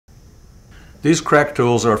These crack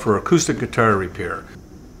tools are for acoustic guitar repair.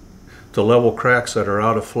 To level cracks that are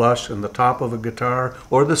out of flush in the top of a guitar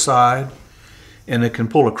or the side, and it can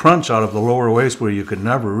pull a crunch out of the lower waist where you could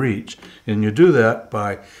never reach. And you do that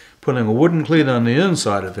by putting a wooden cleat on the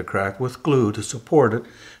inside of the crack with glue to support it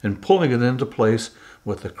and pulling it into place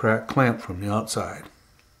with the crack clamp from the outside.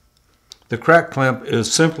 The crack clamp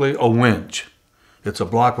is simply a winch. It's a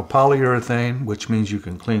block of polyurethane, which means you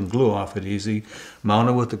can clean glue off it easy,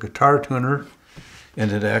 mounted with the guitar tuner,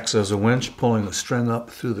 and it acts as a winch pulling a string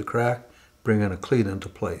up through the crack, bringing a cleat into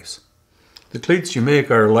place. The cleats you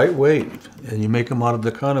make are lightweight, and you make them out of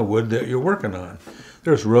the kind of wood that you're working on.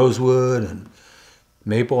 There's rosewood and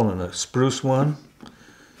maple and a spruce one.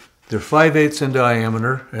 They're 5/8 in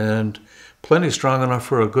diameter and plenty strong enough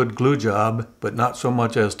for a good glue job, but not so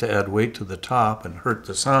much as to add weight to the top and hurt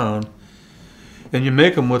the sound. And you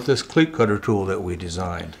make them with this cleat cutter tool that we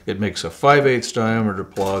designed. It makes a 5/8 diameter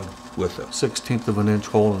plug with a 1/16 of an inch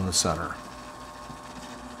hole in the center.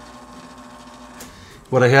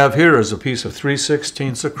 What I have here is a piece of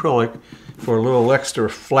 3/16 acrylic for a little extra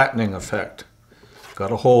flattening effect.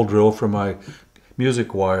 Got a hole drill for my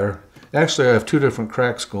music wire. Actually, I have two different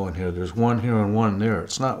cracks going here. There's one here and one there.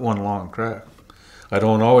 It's not one long crack. I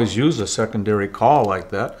don't always use a secondary caul like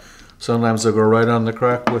that. Sometimes I go right on the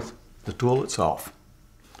crack with the tool itself.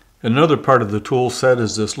 Another part of the tool set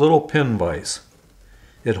is this little pin vise.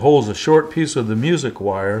 It holds a short piece of the music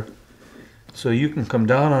wire so you can come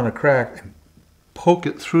down on a crack and poke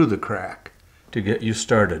it through the crack to get you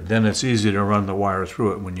started. Then it's easy to run the wire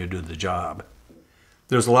through it when you do the job.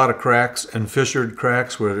 There's a lot of cracks and fissured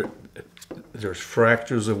cracks where there's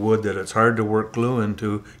fractures of wood that it's hard to work glue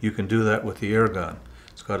into. You can do that with the air gun.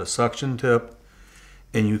 It's got a suction tip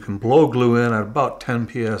and you can blow glue in at about 10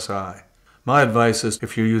 psi. My advice is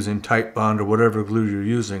if you're using Tight Bond or whatever glue you're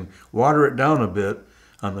using, water it down a bit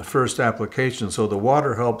on the first application so the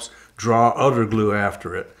water helps draw other glue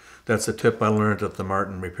after it. That's a tip I learned at the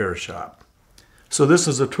Martin Repair Shop. So this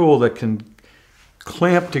is a tool that can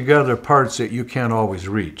clamp together parts that you can't always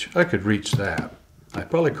reach. I could reach that. I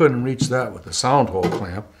probably couldn't reach that with a sound hole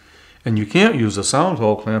clamp. And you can't use a sound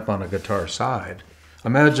hole clamp on a guitar side.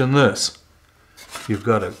 Imagine this. You've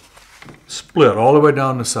got a split all the way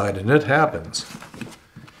down the side, and it happens.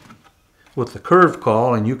 With the curve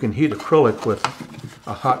caul, and you can heat acrylic with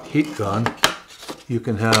a hot heat gun, you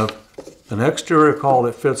can have an exterior caul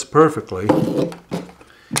that fits perfectly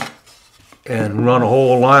and run a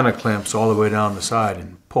whole line of clamps all the way down the side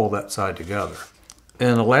and pull that side together.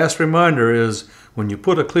 And the last reminder is when you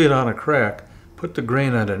put a cleat on a crack, put the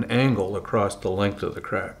grain at an angle across the length of the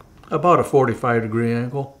crack, about a 45-degree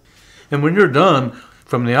angle. And when you're done,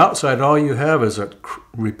 from the outside all you have is a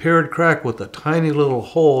repaired crack with a tiny little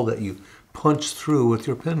hole that you punch through with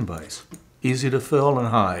your pin vise. Easy to fill and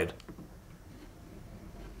hide.